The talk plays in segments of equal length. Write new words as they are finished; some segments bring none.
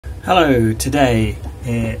Hello, today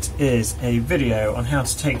it is a video on how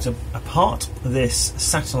to take apart this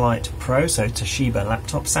Satellite Pro, so Toshiba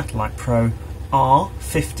laptop, Satellite Pro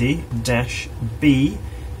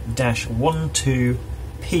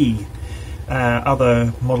R50-B-12P.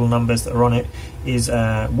 Other model numbers that are on it is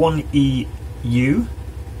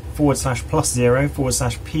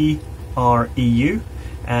 1EU/+0/PREU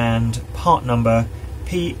and part number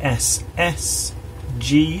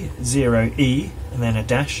PSSG0E and then a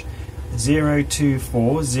dash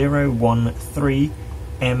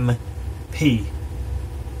 024013MP,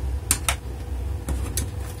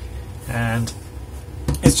 and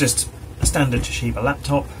it's just a standard Toshiba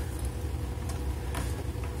laptop,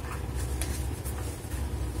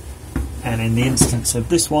 and in the instance of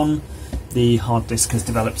this one the hard disk has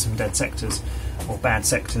developed some dead sectors or bad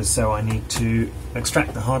sectors, so I need to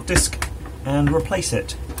extract the hard disk and replace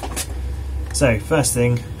it. So first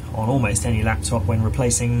thing on almost any laptop when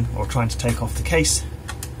replacing or trying to take off the case,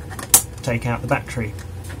 take out the battery.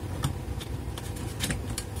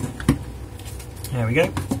 There we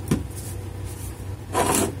go.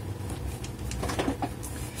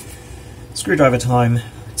 Screwdriver time.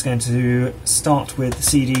 It's going to start with the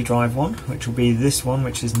CD drive one, which will be this one,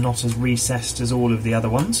 which is not as recessed as all of the other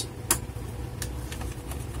ones.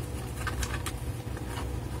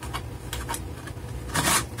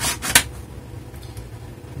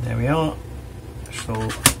 There we are. I shall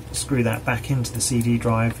screw that back into the CD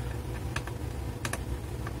drive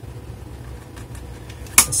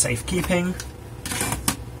for safekeeping.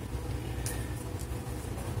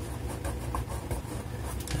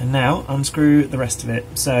 And now unscrew the rest of it.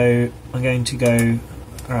 So I'm going to go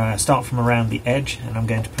start from around the edge, and I'm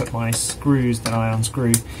going to put my screws that I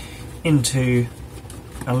unscrew into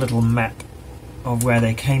a little map of where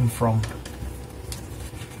they came from,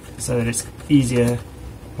 so that it's easier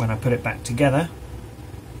when I put it back together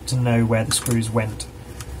to know where the screws went.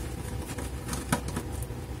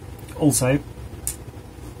 Also,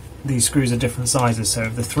 these screws are different sizes, so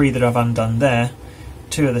of the three that I've undone there,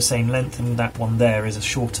 two are the same length and that one there is a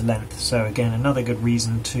shorter length. So again, another good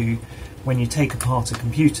reason to, when you take apart a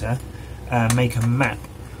computer, make a map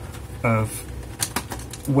of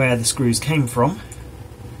where the screws came from,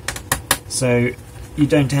 so you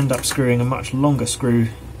don't end up screwing a much longer screw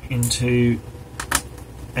into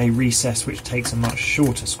a recess which takes a much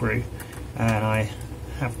shorter screw. And I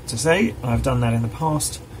have to say, I've done that in the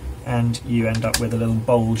past, and you end up with a little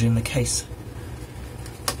bulge in the case.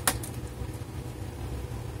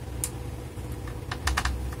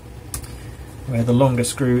 Where the longer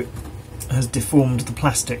screw has deformed the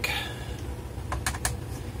plastic.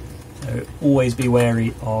 So always be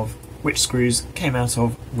wary of which screws came out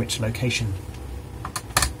of which location.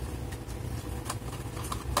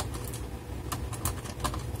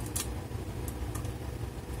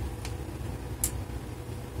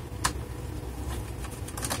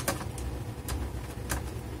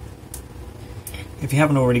 If you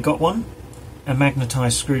haven't already got one, a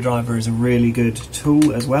magnetised screwdriver is a really good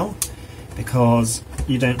tool as well, because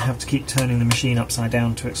you don't have to keep turning the machine upside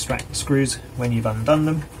down to extract the screws when you've undone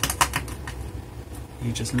them.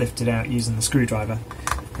 You just lift it out using the screwdriver.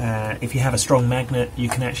 If you have a strong magnet, you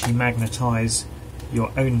can actually magnetise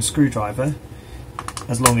your own screwdriver,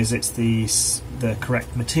 as long as it's the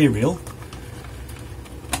correct material.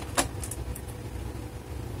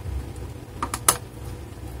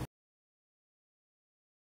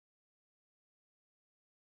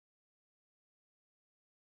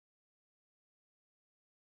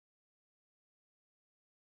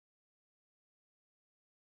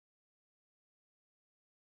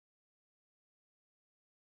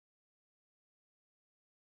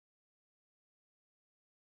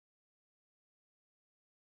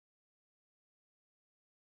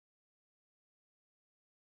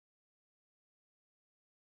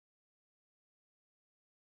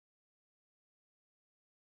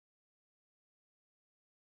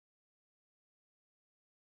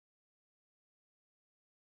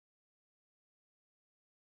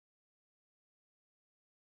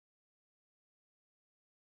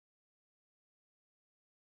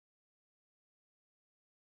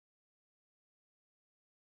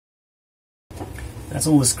 That's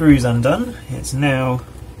all the screws undone. It's now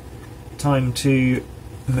time to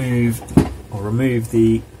move or remove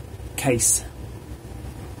the case.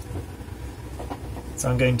 So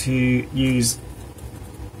I'm going to use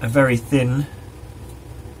a very thin,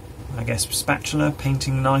 I guess, spatula,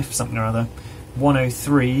 painting knife, something or other.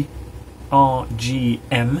 103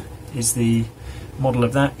 RGM is the model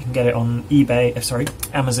of that. You can get it on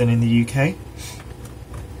Amazon in the UK.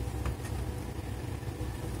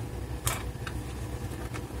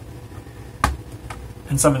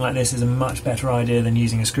 And something like this is a much better idea than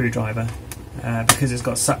using a screwdriver, because it's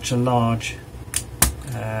got such a large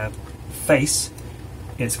face.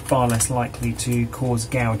 It's far less likely to cause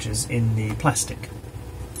gouges in the plastic.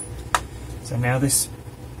 So now this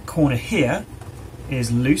corner here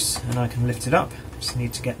is loose and I can lift it up. Just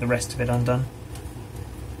need to get the rest of it undone.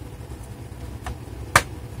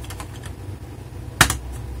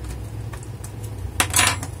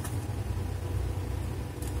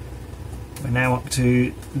 We're now up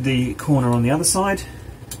to the corner on the other side.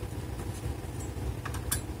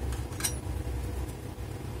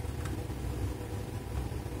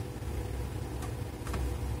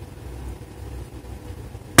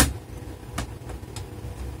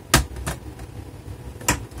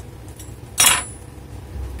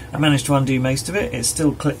 I managed to undo most of it. It's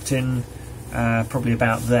still clipped in probably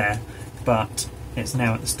about there, but it's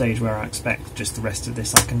now at the stage where I expect just the rest of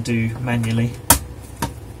this I can do manually.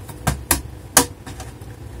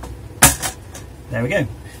 There we go.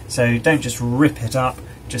 So don't just rip it up,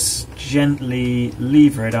 just gently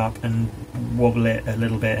lever it up and wobble it a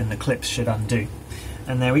little bit and the clips should undo.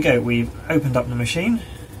 And there we go, we've opened up the machine.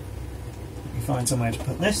 Let me find somewhere to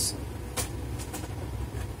put this.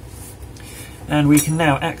 And we can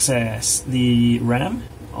now access the RAM.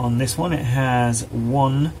 On this one it has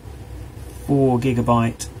one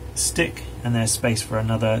 4GB stick and there's space for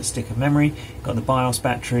another stick of memory. Got the BIOS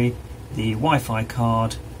battery, the Wi-Fi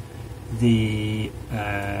card, the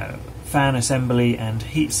fan assembly and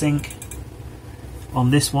heatsink.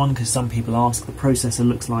 On this one, because some people ask, the processor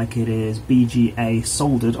looks like it is BGA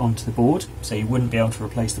soldered onto the board, so you wouldn't be able to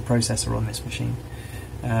replace the processor on this machine.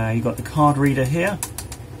 You've got the card reader here,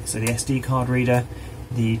 so the SD card reader,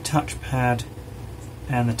 the touchpad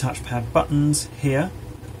and the touchpad buttons here,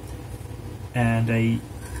 and an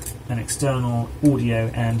external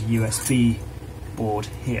audio and USB board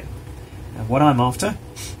here. And what I'm after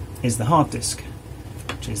is the hard disk,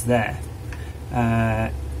 which is there.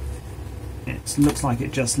 It looks like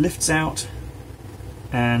it just lifts out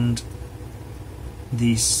and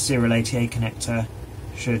the serial ATA connector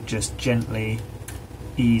should just gently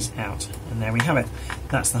ease out, and there we have it.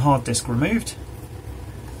 That's the hard disk removed,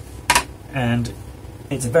 and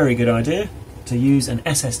it's a very good idea to use an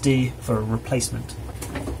SSD for a replacement.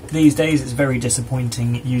 These days it's very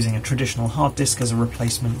disappointing using a traditional hard disk as a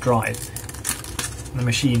replacement drive. The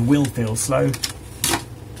machine will feel slow.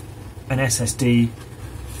 An SSD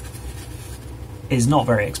is not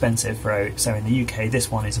very expensive, so in the UK this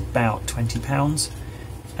one is about £20,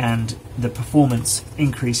 and the performance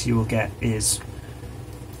increase you will get is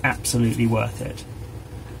absolutely worth it.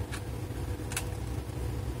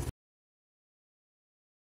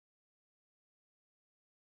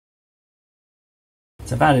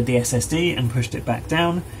 So I've added the SSD and pushed it back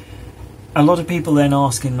down. A lot of people then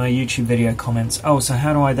ask in my YouTube video comments, oh, so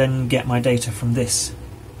how do I then get my data from this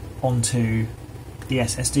onto the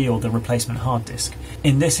SSD or the replacement hard disk?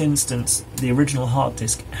 In this instance, the original hard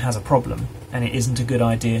disk has a problem and it isn't a good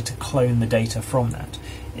idea to clone the data from that.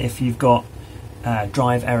 If you've got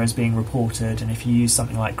drive errors being reported, and if you use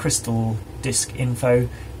something like Crystal Disk Info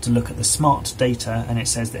to look at the smart data and it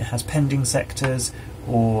says that it has pending sectors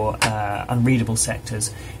or unreadable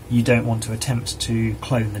sectors, you don't want to attempt to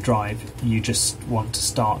clone the drive, you just want to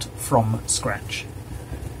start from scratch.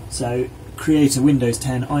 So create a Windows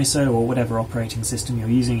 10 ISO or whatever operating system you're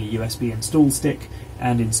using, a USB install stick,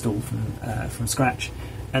 and install from scratch,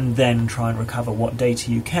 and then try and recover what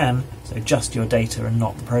data you can, so just your data and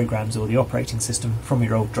not the programs or the operating system, from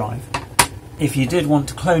your old drive. If you did want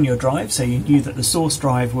to clone your drive, so you knew that the source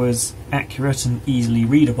drive was accurate and easily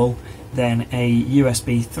readable, then a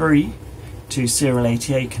USB 3 to serial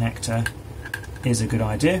ATA connector is a good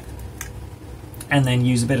idea. And then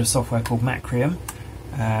use a bit of software called Macrium,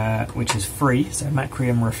 which is free, so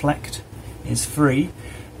Macrium Reflect is free,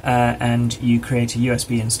 and you create a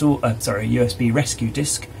USB rescue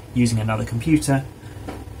disk using another computer,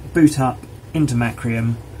 boot up into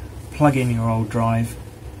Macrium, plug in your old drive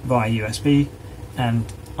via USB,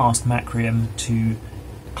 and ask Macrium to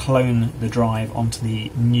clone the drive onto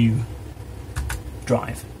the new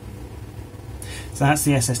drive. So that's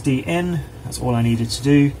the SSD in, that's all I needed to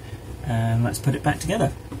do, and let's put it back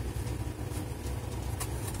together.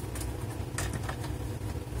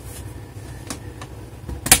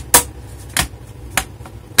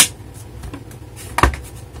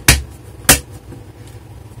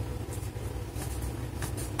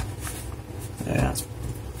 Let's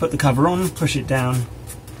put the cover on, push it down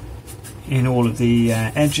in all of the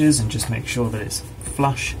edges and just make sure that it's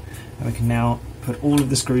flush, and we can now put all of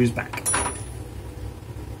the screws back.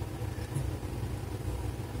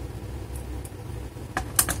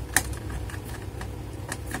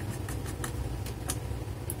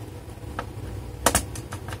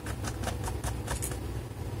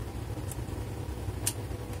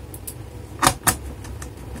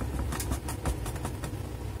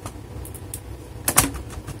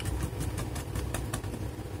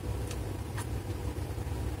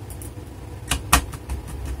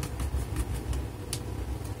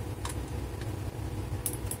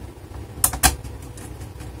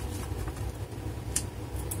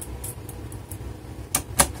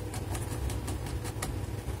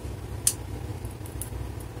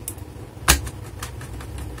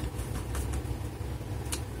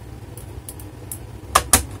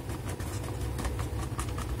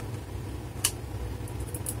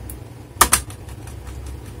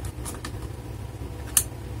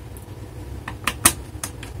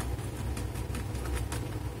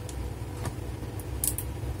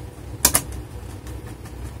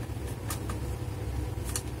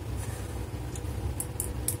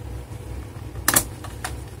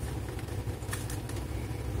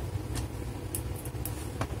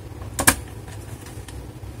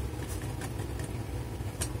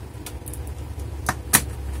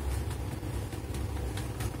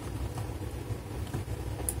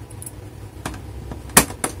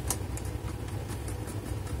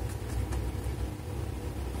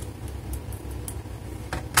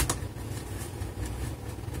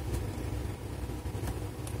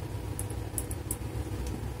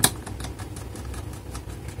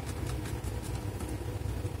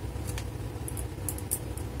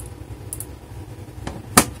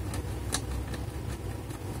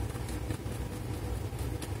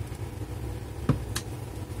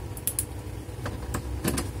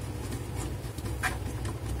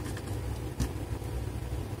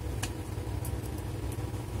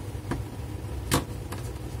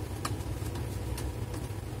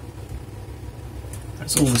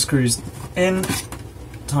 That's all the screws in.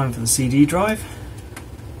 Time for the CD drive.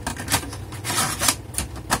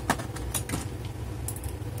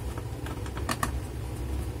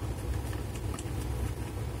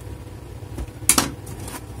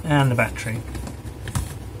 And the battery.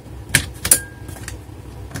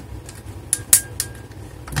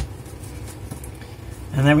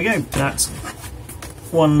 And there we go, that's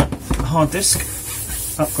one hard disk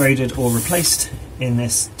upgraded or replaced in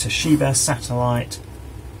this Toshiba Satellite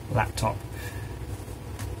laptop.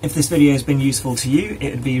 If this video has been useful to you,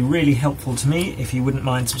 it would be really helpful to me if you wouldn't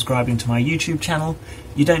mind subscribing to my YouTube channel.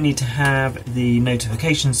 You don't need to have the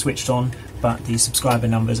notifications switched on, but the subscriber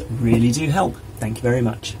numbers really do help. Thank you very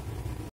much.